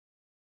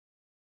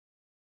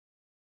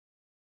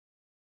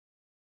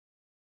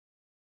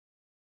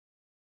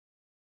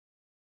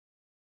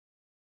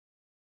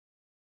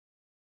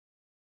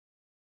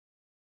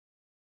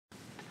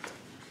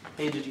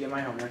Hey, did you get my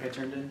homework I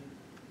turned in?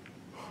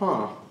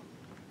 Huh.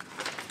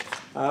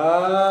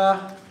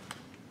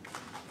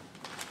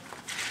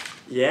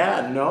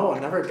 Yeah, no, I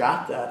never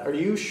got that. Are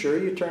you sure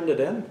you turned it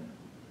in?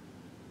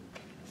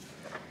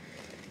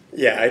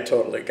 Yeah, I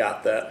totally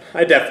got that.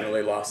 I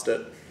definitely lost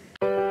it.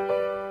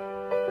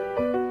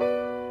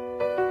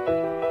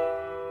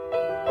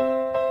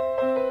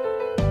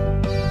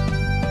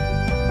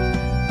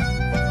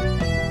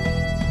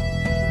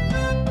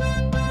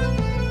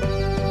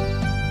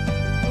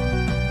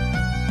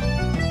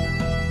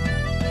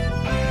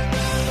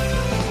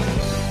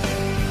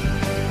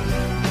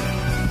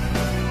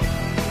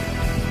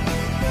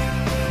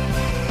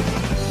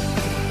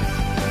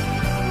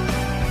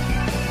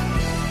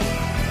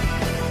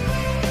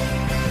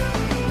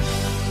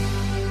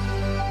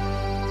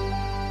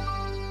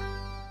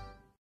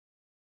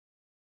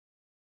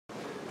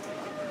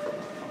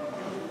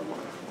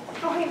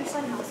 Oh, hey, Miss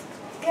Limehouse.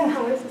 Yeah.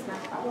 How is this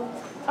math problem?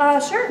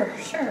 Sure.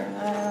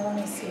 Let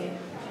me see here.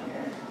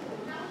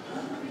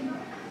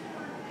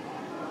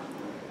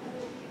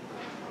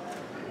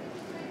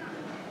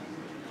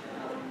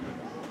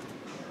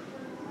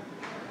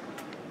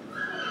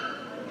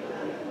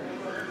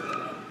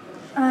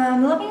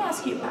 Let me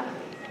ask you,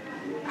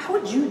 how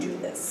would you do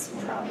this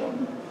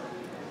problem?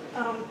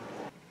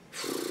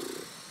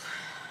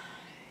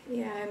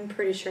 Yeah, I'm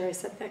pretty sure I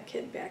set that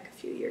kid back a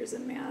few years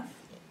in math.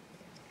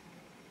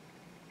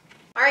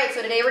 Alright,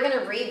 so today we're going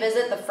to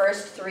revisit the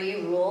first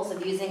 3 rules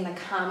of using the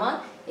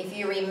comma. If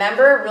you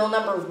remember, rule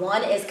number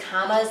 1 is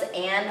commas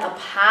and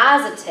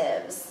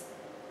appositives.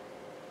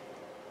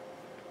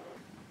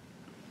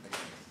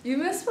 You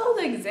misspelled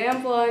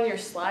example on your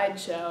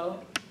slideshow.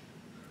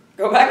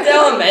 Go back to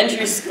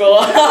elementary school.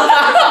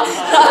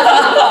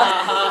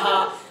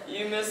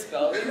 You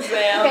misspelled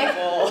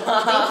example.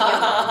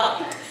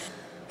 Thank you.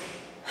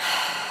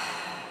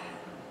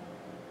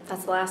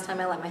 That's the last time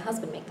I let my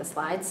husband make the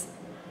slides.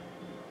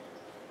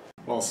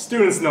 Well,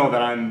 students know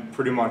that I'm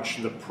pretty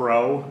much the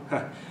pro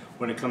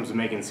when it comes to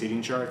making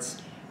seating charts.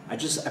 I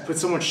put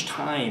so much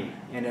time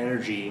and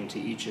energy into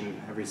each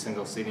and every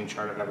single seating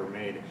chart I've ever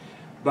made.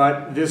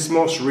 But this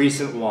most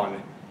recent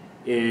one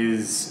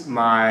is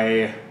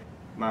my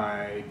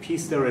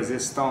piece de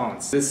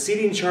resistance. The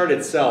seating chart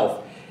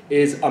itself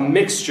is a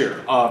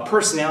mixture of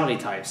personality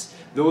types,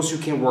 those who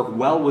can work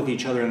well with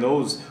each other and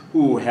those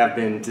who have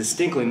been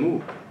distinctly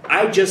moved.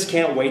 I just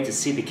can't wait to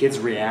see the kids'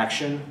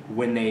 reaction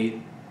when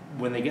they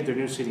get their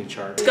new seating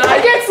chart.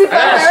 I get super I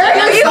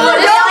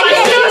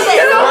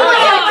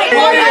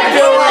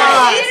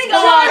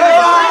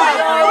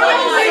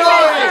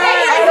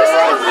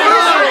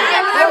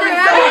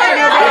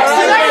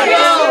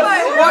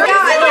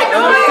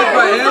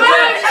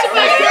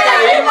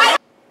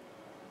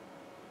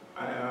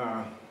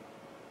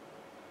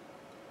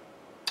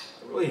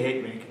really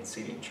hate making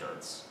seating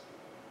charts.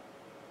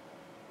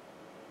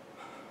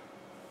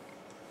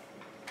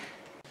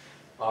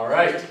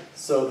 Alright,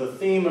 so the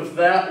theme of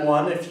that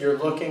one, if you're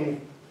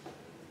looking...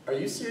 Are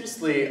you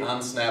seriously on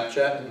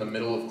Snapchat in the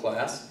middle of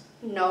class?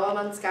 No, I'm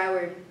on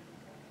Skyward.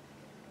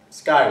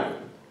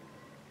 Skyward.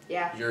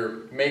 Yeah.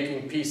 You're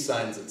making peace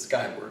signs at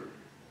Skyward.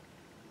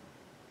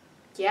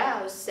 Yeah,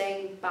 I was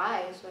saying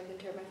bye so I can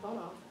turn my phone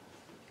off.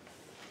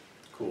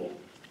 Cool.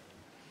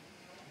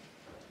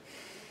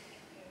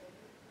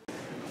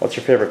 What's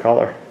your favorite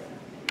color?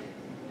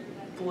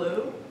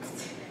 Blue?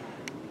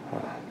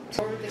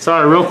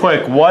 Sorry, real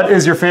quick, what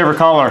is your favorite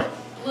color?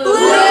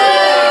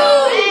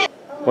 Blue!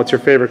 What's your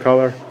favorite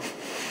color?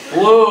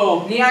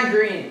 Blue! Neon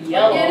green!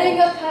 Yellow! Getting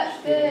a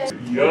pet fish!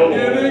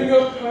 Getting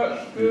a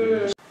pet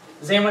fish!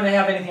 Does anyone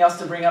have anything else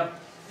to bring up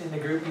in the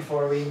group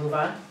before we move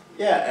on?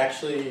 Yeah,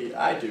 actually,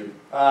 I do.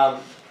 I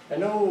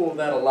know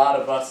that a lot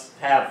of us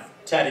have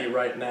Teddy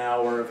right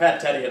now, or have had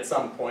Teddy at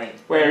some point.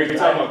 Wait, are you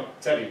talking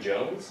about Teddy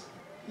Jones?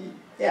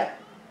 Yeah.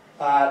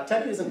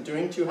 Teddy isn't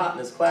doing too hot in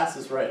his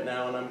classes right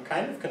now, and I'm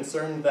kind of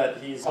concerned that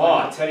he's...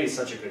 Oh, Teddy's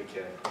such a good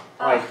kid.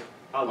 Like,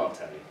 I love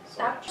Teddy.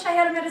 So. I wish I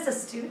had him as a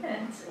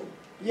student.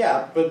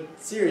 Yeah, but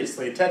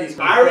seriously, Teddy's...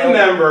 I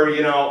remember,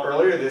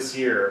 earlier this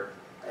year,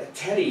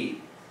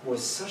 Teddy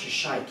was such a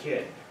shy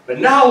kid. But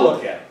now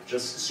look at him,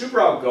 just super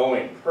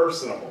outgoing,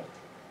 personable.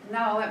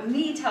 Now let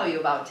me tell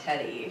you about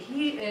Teddy.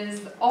 He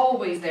is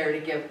always there to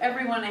give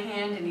everyone a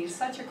hand and he's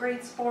such a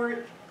great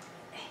sport.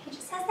 He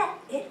just has that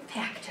it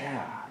factor.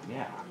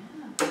 Yeah.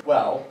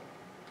 Well,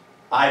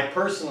 I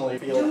personally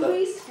feel Do that...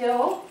 we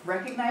still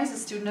recognize the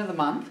Student of the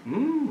Month?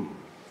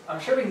 I'm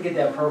sure we can get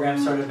that program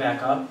started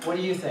back up. What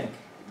do you think?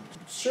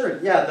 Sure,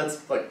 yeah, that's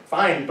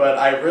fine, but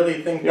I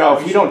really think Yeah,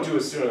 if you don't do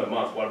a Student of the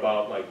Month, what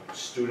about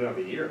Student of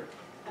the Year?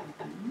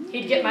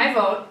 He'd get my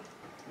vote.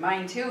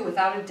 Mine too,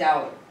 without a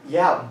doubt.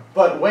 Yeah,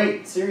 but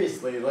wait,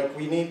 seriously,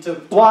 we need to...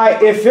 Why,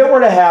 if it were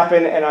to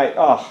happen, and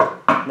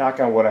knock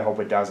on wood, I hope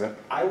it doesn't,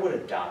 I would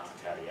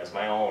adopt Teddy as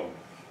my own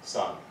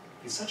son.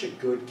 He's such a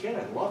good kid,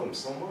 I love him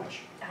so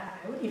much.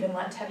 I would even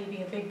let Teddy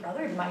be a big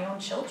brother to my own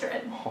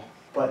children.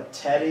 But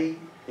Teddy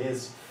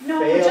is No,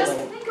 failing. just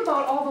think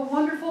about all the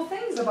wonderful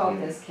things about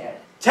this kid.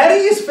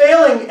 Teddy is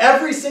failing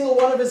every single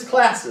one of his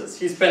classes.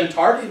 He's been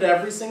targeted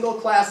every single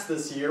class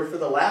this year for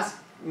the last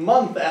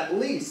month at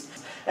least.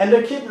 And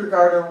a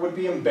kindergartner would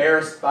be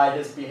embarrassed by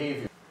his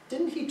behavior.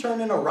 Didn't he turn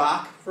in a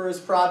rock for his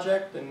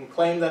project and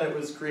claim that it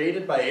was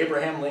created by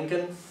Abraham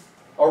Lincoln?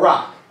 A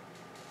rock.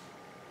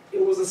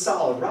 It was a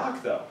solid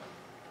rock, though.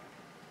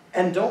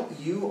 And don't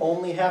you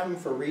only have him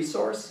for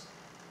resource?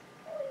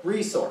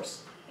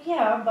 Resource.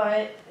 Yeah,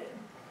 but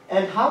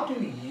And how do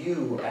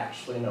you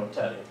actually know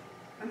Teddy?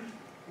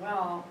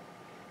 Well,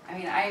 I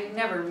mean, I've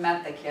never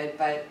met the kid,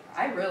 but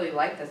I really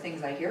like the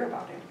things I hear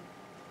about him.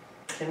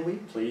 Can we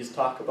please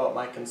talk about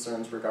my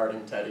concerns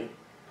regarding Teddy?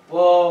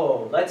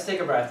 Whoa, let's take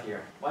a breath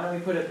here. Why don't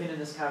we put a pin in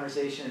this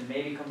conversation and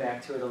maybe come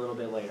back to it a little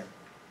bit later?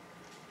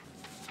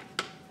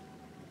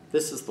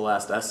 This is the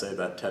last essay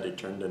that Teddy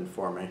turned in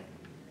for me.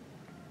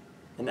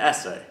 An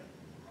essay.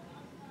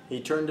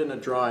 He turned in a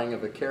drawing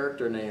of a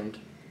character named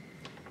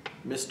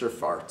Mr.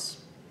 Farts.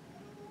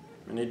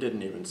 And he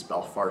didn't even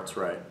spell farts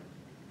right.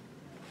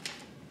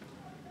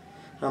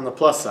 On the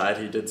plus side,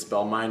 he did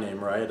spell my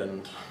name right,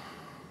 and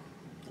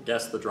I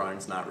guess the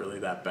drawing's not really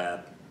that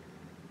bad.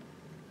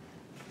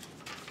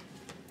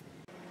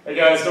 Hey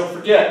guys, don't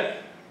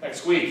forget,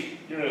 next week,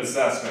 unit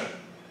assessment,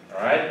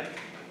 alright?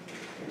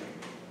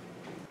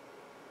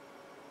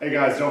 Hey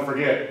guys, don't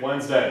forget,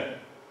 Wednesday,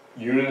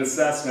 unit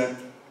assessment.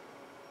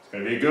 It's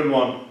gonna be a good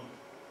one.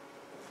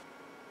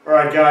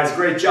 Alright guys,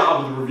 great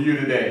job with the review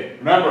today.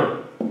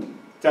 Remember,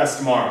 test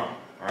tomorrow,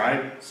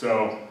 alright?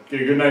 So,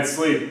 get a good night's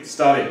sleep,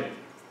 study.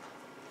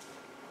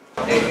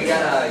 Hey, we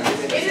gotta use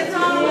it. It is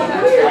on.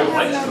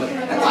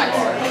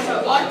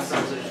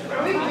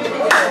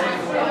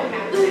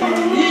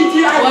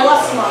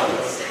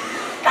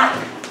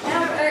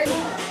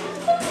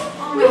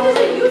 We did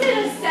a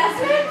unit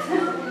assessment?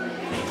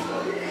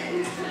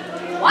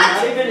 What?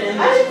 Not even in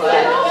this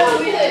class.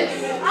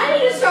 I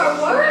need to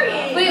start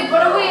worrying. Wait,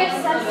 what are we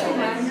assessing?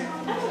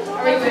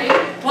 Are we ready?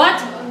 What?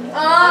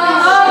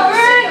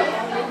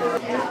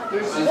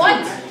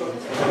 What?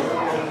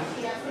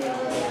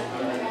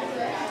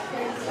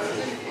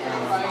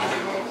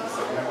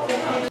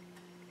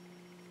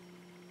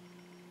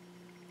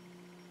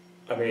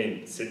 I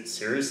mean,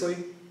 seriously?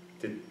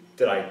 Did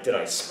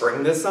I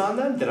spring this on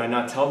them? Did I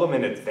not tell them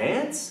in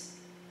advance?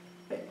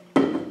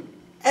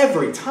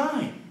 Every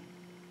time.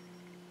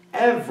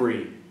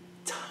 Every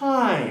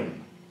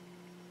time.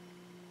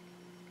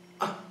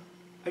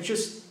 I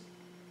just...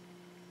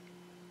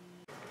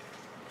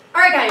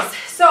 Alright guys,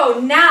 so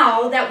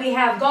now that we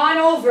have gone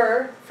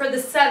over for the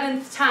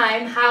 7th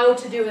time how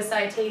to do a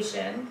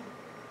citation,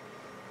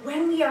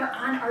 when we are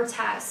on our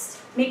test,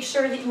 make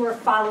sure that you are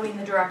following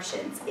the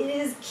directions. It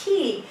is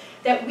key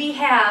that we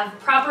have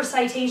proper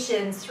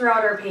citations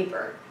throughout our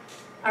paper.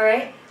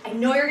 Alright? I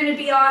know you're going to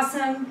be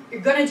awesome,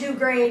 you're going to do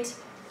great.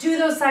 Do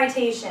those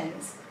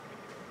citations.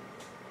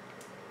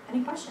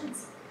 Any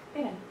questions?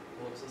 Dan?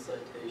 What's a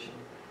citation?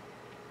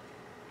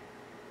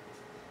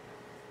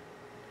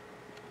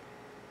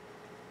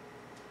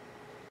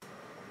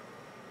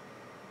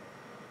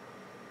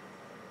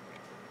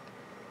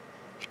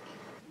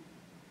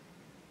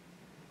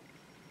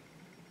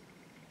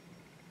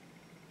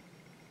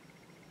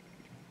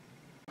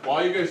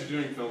 While you guys are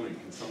doing filming,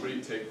 can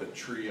somebody take the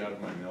tree out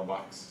of my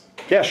mailbox?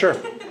 Yeah, sure.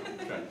 Okay,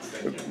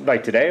 thank you.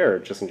 Like today or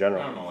just in I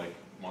general? don't know, like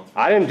a month.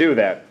 I didn't do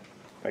that.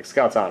 Like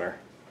Scout's honor.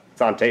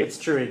 It's on tape. It's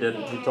true he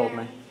didn't, he told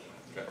me.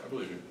 Okay, I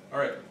believe you.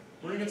 Alright,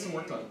 we're gonna get some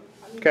work done.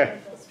 Okay.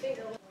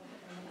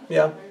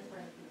 Yeah, it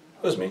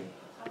was me.